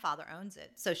grandfather owns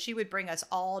it. So she would bring us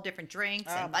all different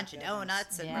drinks and a my bunch of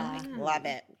donuts. And Yeah. we're like, Love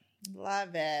it.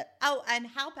 Love it. oh, and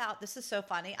how about, this is so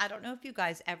funny. I don't know if you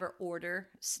guys ever order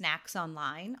snacks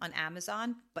online on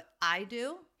Amazon, but I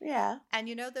do. Yeah. And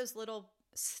you know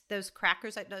those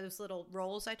crackers, those little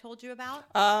rolls I told you about?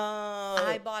 Oh.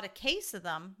 I bought a case of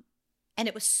them and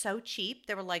it was so cheap.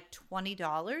 They were like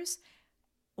 $20.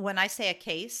 When I say a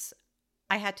case,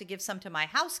 I had to give some to my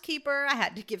housekeeper. I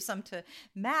had to give some to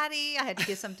Maddie. I had to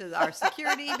give some to our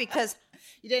security because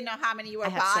You didn't know how many you were I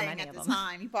have so buying many at of the them.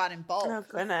 time. You bought in bulk. Oh,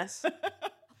 goodness.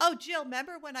 oh, Jill,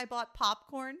 remember when I bought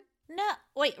popcorn? No,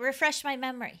 wait, refresh my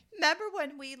memory. Remember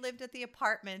when we lived at the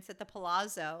apartments at the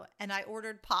Palazzo and I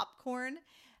ordered popcorn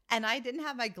and I didn't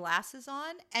have my glasses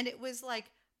on and it was like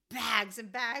bags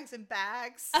and bags and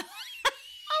bags.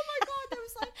 Oh my God, there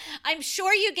was like, I'm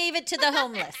sure you gave it to the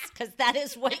homeless because that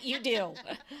is what you do.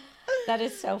 That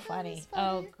is so funny.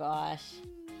 Oh, gosh.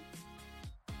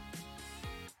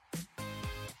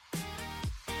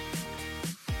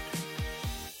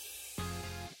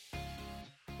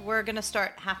 we're going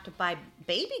to have to buy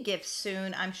baby gifts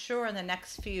soon, I'm sure in the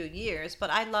next few years, but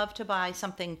I love to buy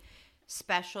something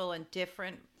special and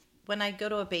different when I go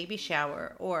to a baby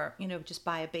shower or, just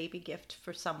buy a baby gift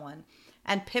for someone.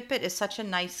 And Pipit is such a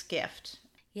nice gift.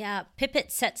 Yeah,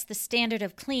 Pipit sets the standard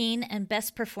of clean and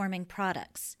best performing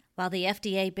products. While the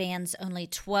FDA bans only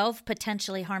 12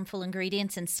 potentially harmful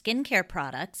ingredients in skincare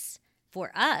products,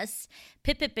 for us,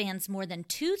 Pipit bans more than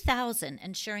 2,000,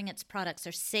 ensuring its products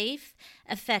are safe,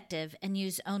 effective, and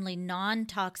use only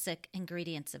non-toxic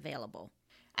ingredients available.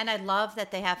 And I love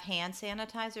that they have hand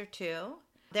sanitizer too.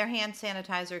 Their hand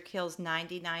sanitizer kills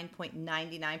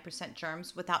 99.99%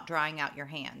 germs without drying out your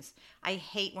hands. I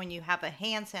hate when you have a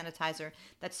hand sanitizer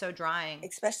that's so drying.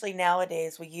 Especially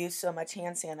nowadays, we use so much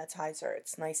hand sanitizer.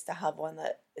 It's nice to have one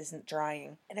that isn't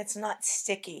drying. And it's not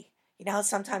sticky. You know how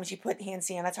sometimes you put hand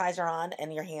sanitizer on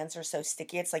and your hands are so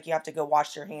sticky? It's like you have to go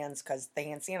wash your hands because the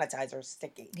hand sanitizer is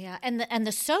sticky. Yeah, and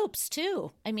the soaps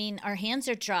too. I mean, our hands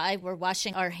are dry. We're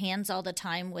washing our hands all the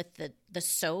time with the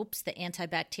soaps, the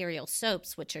antibacterial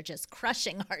soaps, which are just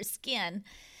crushing our skin.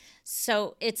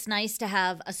 So it's nice to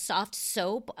have a soft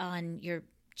soap on your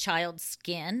child's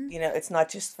skin. You know, it's not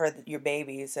just for your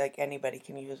babies. Like anybody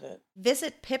can use it.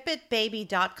 Visit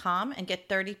pipetbaby.com and get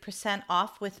 30%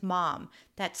 off with mom.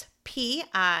 That's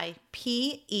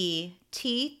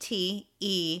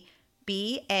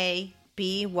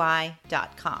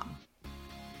PIPETTEBABY.com.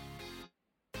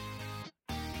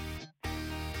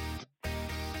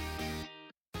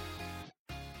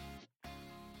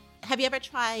 Have you ever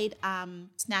tried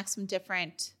snacks from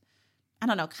different, I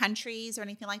don't know, countries or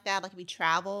anything like that? Like if we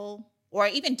travel or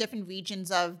even different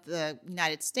regions of the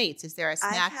United States, is there a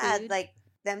snack I've had food? like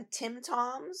them Tim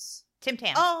Tams. Tim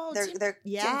Tam. Oh, They're Tim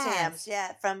yes. Tams,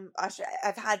 yeah, from Australia.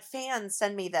 I've had fans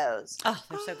send me those. Oh,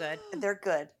 they're so good. They're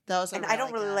good. Those are And I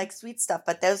don't really good. like sweet stuff,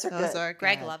 but those are Those good. are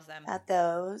Greg good. loves them. At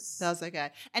those. Those are good.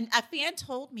 And a fan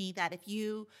told me that if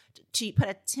you put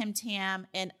a Tim Tam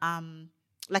in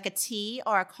like a tea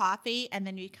or a coffee and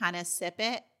then you kind of sip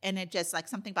it and it just like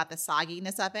something about the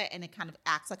sogginess of it and it kind of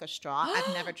acts like a straw.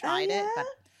 I've never tried it, but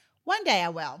one day I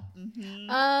will. Mm-hmm.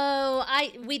 Oh,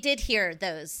 we did hear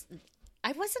those.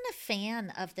 I wasn't a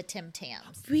fan of the Tim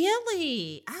Tams.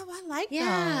 Really? Oh, I like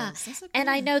Yeah. those. Those are And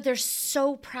I good. know they're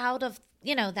so proud of,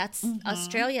 that's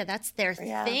Australia, that's their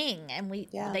Yeah. thing. And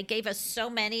they gave us so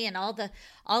many and all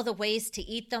the ways to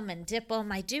eat them and dip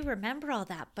them. I do remember all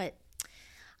that, but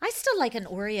I still like an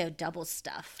Oreo double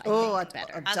stuff. I think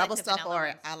better. a I like double the stuff vanilla Oreo.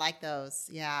 ones. I like those.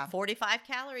 Yeah. 45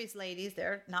 calories, ladies.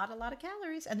 They're not a lot of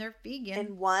calories and they're vegan.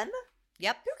 And one?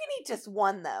 Yep. Who can eat just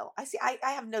one, though? I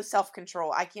have no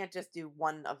self-control. I can't just do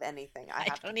one of anything. I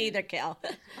have to don't do- either, Cal.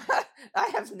 I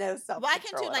have no self-control Well, I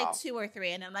can do at like all. 2 or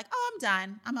 3 and I'm like, oh, I'm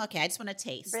done. I'm okay. I just want to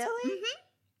taste. Really?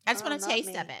 I just Oh, want a not taste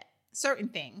me. of it. Certain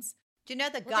things. Do you know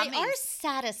the Well, gummies? they are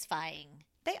satisfying.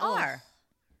 They Oh. are.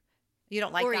 You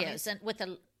don't like Oreos gummies?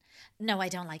 and no, I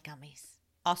don't like gummies.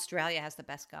 Australia has the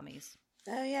best gummies.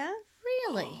 Oh, yeah?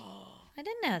 Really? I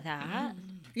didn't know that.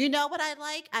 You know what I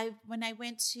like? When I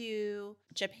went to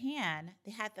Japan,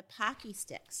 they had the Pocky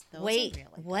sticks. Those Wait, are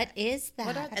really what good. is that?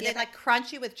 What are they like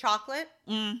crunchy with chocolate?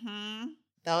 Mm-hmm.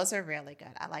 Those are really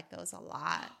good. I like those a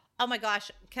lot. Oh my gosh.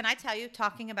 Can I tell you,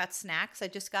 talking about snacks, I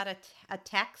just got a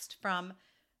text from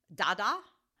Dada.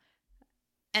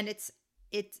 And it's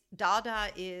Dada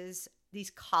is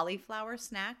these cauliflower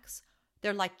snacks.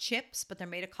 They're like chips, but they're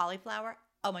made of cauliflower.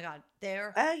 Oh my God.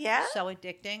 They're Oh, yeah? so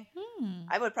addicting.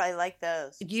 I would probably like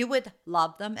those. You would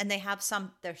love them. And they have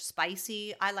some, they're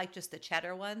spicy. I like just the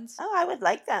cheddar ones. Oh, I would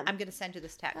like them. I'm going to send you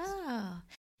this text. Oh.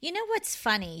 You know what's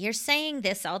funny? You're saying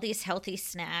this, all these healthy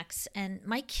snacks, and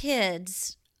my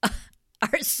kids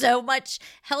are so much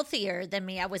healthier than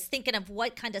me. I was thinking of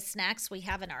what kind of snacks we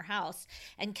have in our house,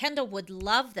 and Kendall would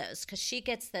love those because she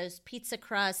gets those pizza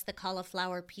crusts, the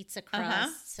cauliflower pizza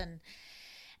crusts,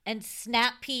 and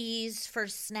snap peas for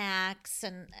snacks,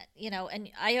 and and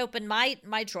I open my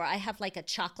drawer. I have like a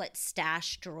chocolate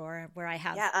stash drawer where I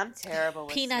have I'm terrible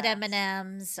with peanut snacks.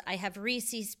 M&Ms. I have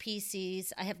Reese's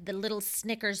Pieces. I have the little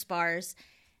Snickers bars,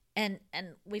 and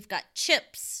we've got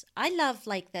chips. I love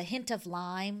like the hint of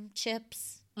lime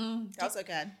chips, Those are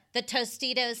good. the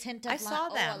Tostitos hint of I lime. saw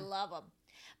Oh, I them. love them.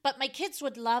 But my kids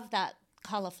would love that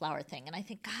cauliflower thing, and I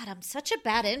think, God, I'm such a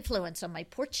bad influence on my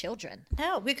poor children.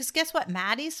 No, because guess what?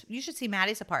 You should see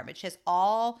Maddie's apartment. She has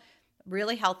all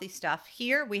really healthy stuff.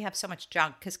 Here we have so much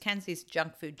junk because Kenzie's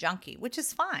junk food junkie, which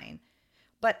is fine.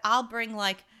 But I'll bring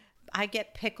I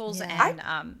get pickles Yeah.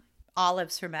 and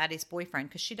olives for Maddie's boyfriend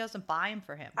because she doesn't buy them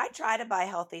for him. I try to buy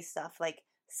healthy stuff like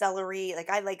celery. Like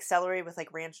I like celery with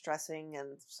like ranch dressing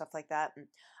and stuff like that. And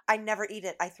I never eat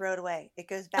it. I throw it away. It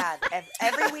goes bad.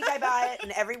 Every week I buy it,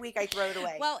 and every week I throw it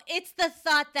away. Well, it's the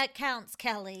thought that counts,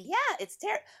 Kelly. yeah, it's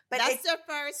terrible. But That's the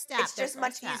first step. it's just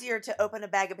much easier to open a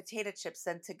bag of potato chips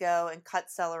than to go and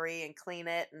cut celery and clean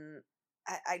it. And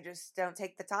I just don't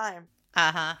take the time.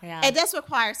 Uh-huh. Yeah. It does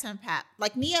require some prep.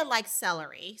 Like Nia likes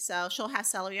celery, so she'll have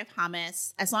celery with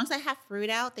hummus. As long as I have fruit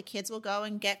out, the kids will go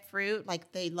and get fruit.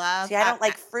 Like they love. See, I don't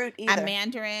like fruit either. a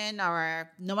mandarin,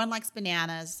 or no one likes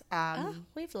bananas. Oh,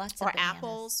 we have lots of or bananas.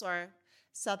 apples, or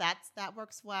so that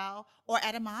works well. Or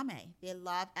edamame, they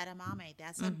love edamame.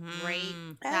 That's a great.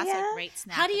 That's yeah? a great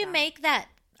snack. How do for you them. make that,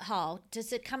 Hall?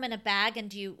 Does it come in a bag and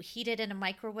do you heat it in a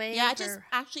microwave? Yeah, I just or-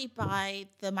 actually buy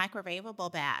the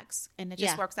microwavable bags, and it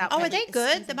just Yeah. works out. Oh, are really- they it's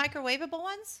good? easy. The microwavable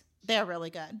ones? They're really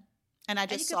good, and I you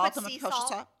just can salt put them with sea kosher salt?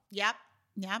 salt. Yep.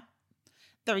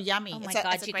 They're yummy. Oh my It's a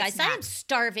God, you great guys, snack. I am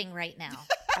starving right now.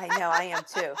 I know, I am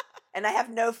too. And I have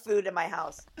no food in my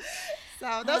house.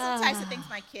 So those are the types of things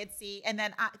my kids see, and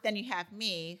then you have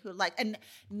me who and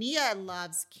Nia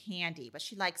loves candy, but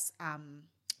she likes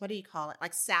what do you call it?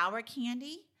 Like sour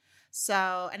candy.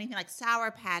 So anything like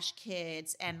Sour Patch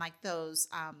Kids and like those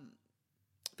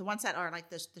the ones that are like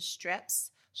the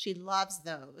strips. She loves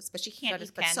those, but she can't does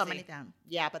eat but so Kenzie. many of them.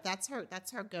 Yeah, but that's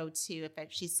her go-to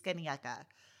if she's getting like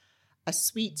a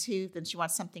sweet tooth and she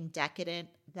wants something decadent.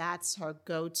 That's her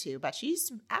go-to. But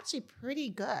she's actually pretty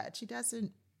good.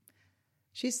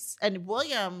 And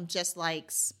William just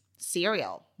likes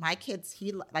cereal. My kids,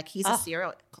 he's a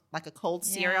cereal, like a cold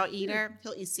cereal eater.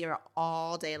 He'll eat cereal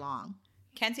all day long.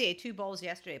 Kenzie ate 2 bowls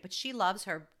yesterday, but she loves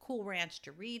her Cool Ranch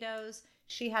Doritos.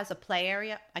 She has a play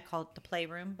area. I call it the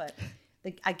playroom, but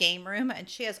a game room. And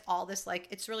she has all this,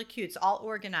 it's really cute. It's all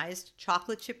organized.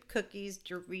 Chocolate chip cookies,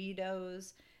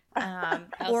 Doritos, Oreos.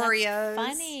 That's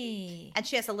funny. And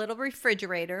she has a little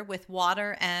refrigerator with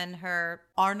water and her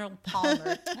Arnold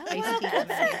Palmer iced tea.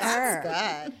 Her.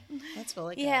 That's good. That's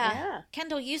really good. Yeah. Yeah.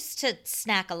 Kendall used to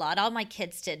snack a lot. All my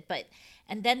kids did,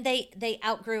 and then they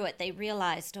outgrew it. They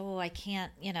realized, oh, I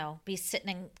can't, be sitting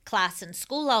in class and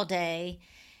school all day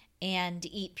and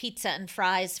eat pizza and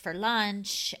fries for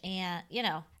lunch. And,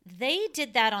 they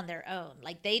did that on their own.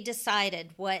 Like they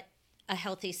decided what a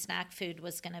healthy snack food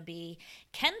was going to be.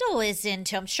 Kendall is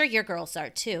into, I'm sure your girls are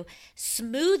too,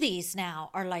 smoothies now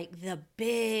are like the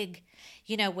big,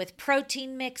 with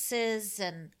protein mixes,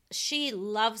 and she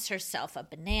loves herself a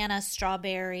banana,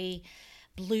 strawberry,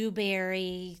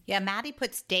 blueberry. Yeah, Maddie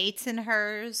puts dates in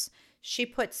hers. She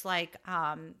puts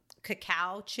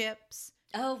cacao chips.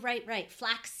 Oh, right.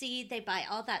 Flaxseed. They buy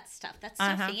all that stuff. That's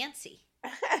so fancy.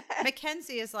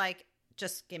 Mackenzie is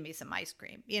just give me some ice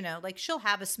cream. She'll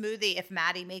have a smoothie if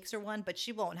Maddie makes her one, but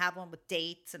she won't have one with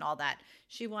dates and all that.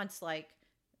 She wants an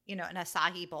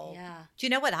acai bowl. Yeah. Do you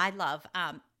know what I love?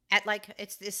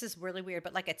 This is really weird,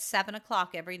 but at 7:00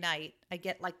 every night, I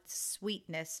get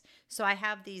sweetness. So I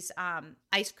have these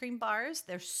ice cream bars.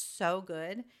 They're so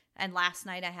good. And last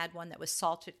night I had one that was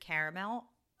salted caramel.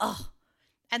 Oh,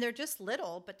 And they're just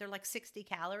little, but they're like 60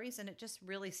 calories, and it just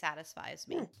really satisfies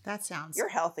me. That sounds You're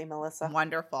healthy, Melissa.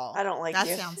 wonderful. I don't like that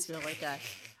you. sounds really good.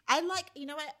 I like, you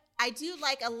know what? I do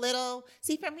like a little,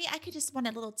 see, for me, I could just want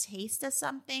a little taste of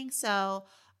something. So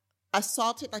a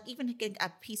salted, like even a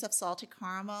piece of salted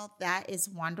caramel, that is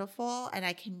wonderful. And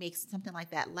I can make something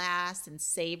like that last and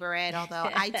savor it. Although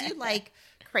I do like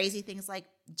crazy things like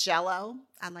Jell-O.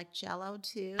 I like Jell-O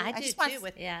too. I do just too want,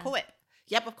 with Yeah. Cool Whip.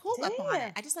 Yep, of course up on Yeah.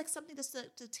 it. I just like something just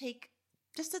to take,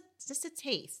 just a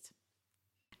taste.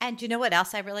 And do you know what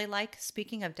else I really like?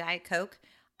 Speaking of Diet Coke,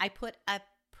 I put a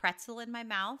pretzel in my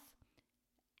mouth.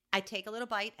 I take a little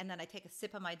bite, and then I take a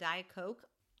sip of my Diet Coke.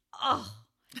 Oh,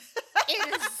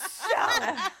 it is so,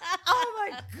 oh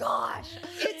my gosh.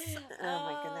 It's, Oh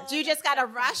my goodness. So you just got a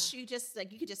rush. You just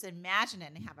like you could just imagine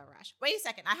it and have a rush. Wait a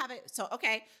second, I have it. So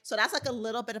okay, so that's like a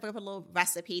little bit of a little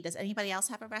recipe. Does anybody else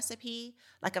have a recipe,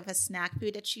 like of a snack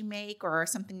food that you make or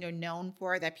something you're known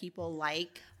for that people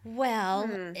like? Well,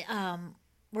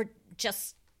 we're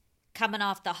just coming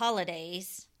off the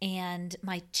holidays, and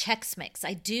my Chex Mix.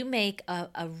 I do make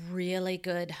a really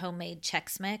good homemade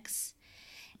Chex Mix.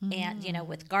 And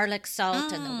with garlic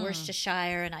salt and the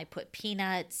Worcestershire, and I put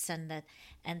peanuts and the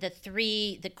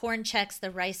corn Chex,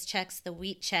 the rice Chex, the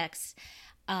wheat Chex,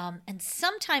 and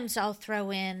sometimes I'll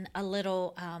throw in a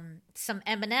little some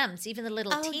M&Ms, even the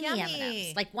little teeny yummy.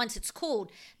 M&Ms, like once it's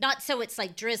cooled, not so it's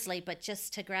like drizzly, but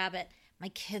just to grab it. My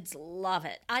kids love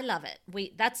it. I love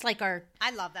it. That's like our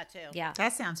I love that too. yeah.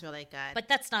 That sounds really good. But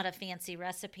that's not a fancy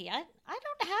recipe. I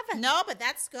don't have it. No, but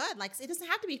that's good. Like it doesn't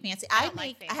have to be fancy. I don't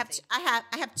like fancy. I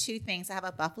have two things. I have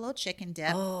a buffalo chicken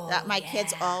dip Oh, that my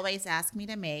kids yeah. always ask me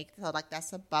to make. So like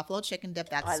that's a buffalo chicken dip.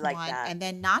 That's I like one. that. And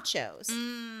then nachos.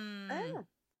 Oh,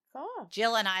 cool.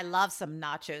 Jill and I love some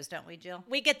nachos, don't we, Jill?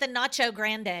 We get the Nacho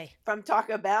Grande. From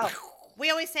Taco Bell. We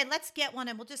always say, let's get one,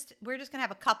 and we're just gonna have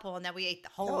a couple, and then we ate the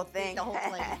whole thing. the whole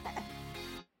plate.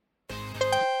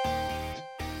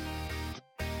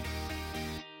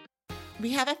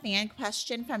 We have a fan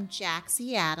question from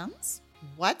Jaxie Adams.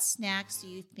 What snacks do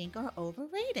you think are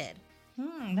overrated?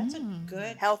 That's a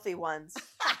good Healthy ones.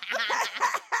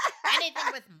 anything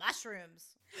with mushrooms.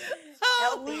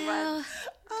 Healthy ones.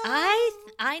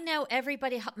 I know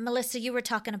everybody. Melissa, you were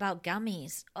talking about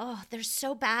gummies. Oh, they're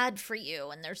so bad for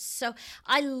you, and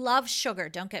I love sugar.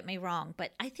 Don't get me wrong,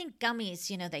 but I think gummies,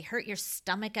 they hurt your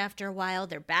stomach after a while.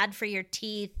 They're bad for your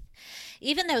teeth.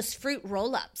 Even those fruit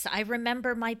roll-ups. I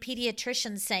remember my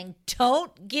pediatrician saying,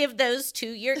 "Don't give those to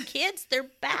your kids. They're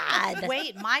bad."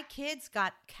 Wait, my kids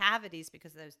got cavities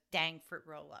because of those dang fruit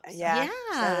roll-ups. Yeah. so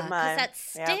did because mine. that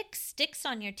Yeah. sticks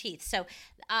on your teeth. So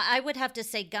I would have to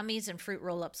say gummies and fruit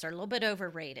roll-ups are a little bit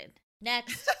overrated.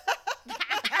 Next.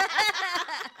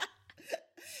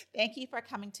 Thank you for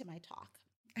coming to my talk.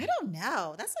 I don't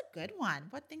know. That's a good one.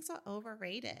 What things are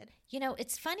overrated?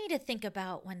 It's funny to think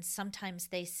about when sometimes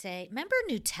they say, remember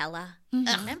Nutella?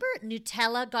 Remember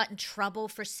Nutella got in trouble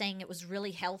for saying it was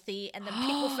really healthy, and then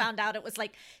people found out it was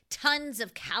like tons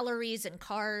of calories and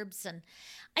carbs. And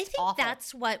I think Awful.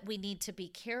 that's what we need to be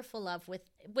careful of with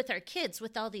our kids,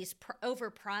 with all these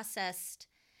over-processed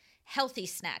healthy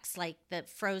snacks like the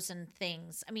frozen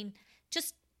things. I mean,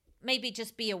 just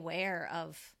be aware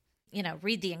of,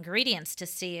 read the ingredients to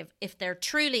see if they're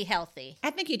truly healthy. I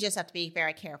think you just have to be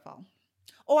very careful.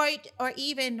 Or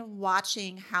even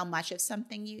watching how much of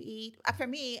something you eat. For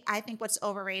me, I think what's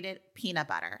overrated, peanut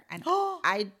butter. And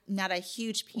I'm not a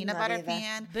huge peanut Not butter either.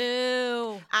 fan.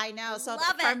 Boo. I know. So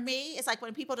Love for it. me, it's like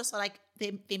when people just like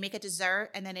they make a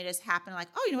dessert and then it just happen like,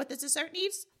 oh, you know what this dessert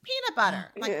needs? Peanut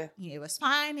butter. Like it was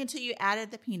fine until you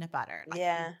added the peanut butter. Like,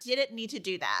 Yeah. you didn't need to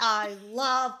do that. I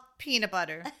love peanut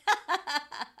butter.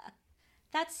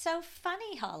 That's so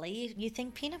funny, Holly. You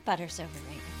think peanut butter's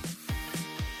overrated.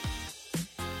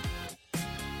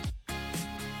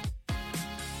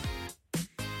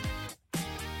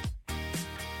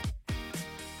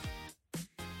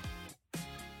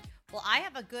 Well, I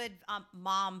have a good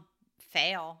mom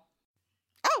fail.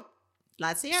 Oh,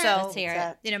 let's hear it. So, Let's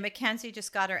hear it. Mackenzie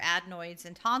just got her adenoids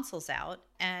and tonsils out,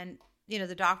 and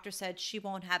the doctor said she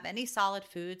won't have any solid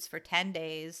foods for 10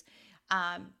 days.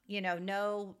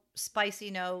 No spicy,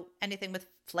 no anything with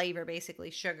flavor, basically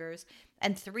sugars.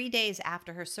 And 3 days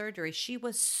after her surgery, she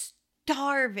was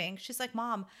starving. She's like,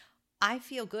 "Mom, I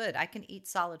feel good. I can eat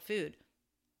solid food."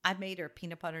 I made her a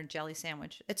peanut butter and jelly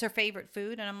sandwich. It's her favorite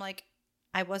food. And I'm like,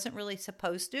 I wasn't really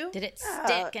supposed to. Did it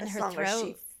stick in as her long as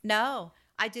throat? No,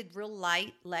 I did real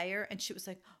light layer, and she was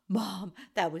like, "Mom,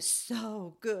 that was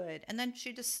so good." And then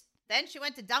she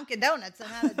went to Dunkin' Donuts and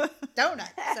had a donut.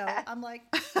 So I'm like,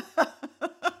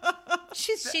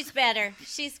 She's better.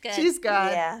 She's good. She's good.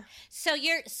 Yeah. So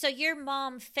your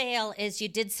mom fail is you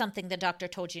did something the doctor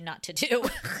told you not to do.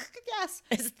 Yes.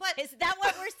 Is that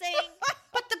what we're saying?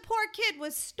 But the poor kid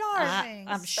was starving.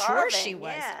 I'm sure Starving, she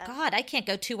was. yeah. God, I can't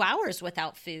go 2 hours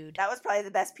without food. That was probably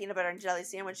the best peanut butter and jelly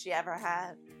sandwich she ever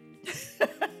had.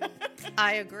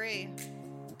 I agree.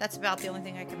 That's about the only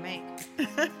thing I can make.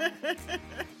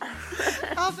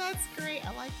 Oh, that's great.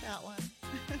 I like that one.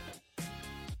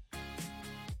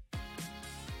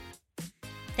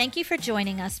 Thank you for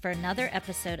joining us for another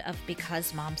episode of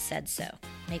Because Mom Said So.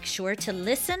 Make sure to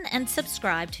listen and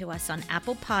subscribe to us on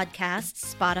Apple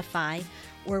Podcasts, Spotify,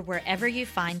 or wherever you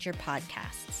find your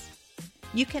podcasts.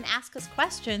 You can ask us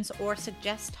questions or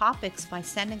suggest topics by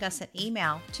sending us an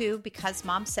email to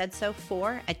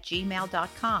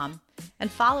becausemomsaidso4@gmail.com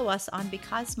and follow us on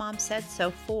Because Mom Said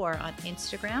So 4 on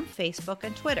Instagram, Facebook,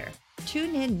 and Twitter.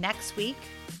 Tune in next week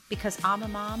because I'm a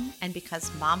mom and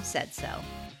because Mom said so.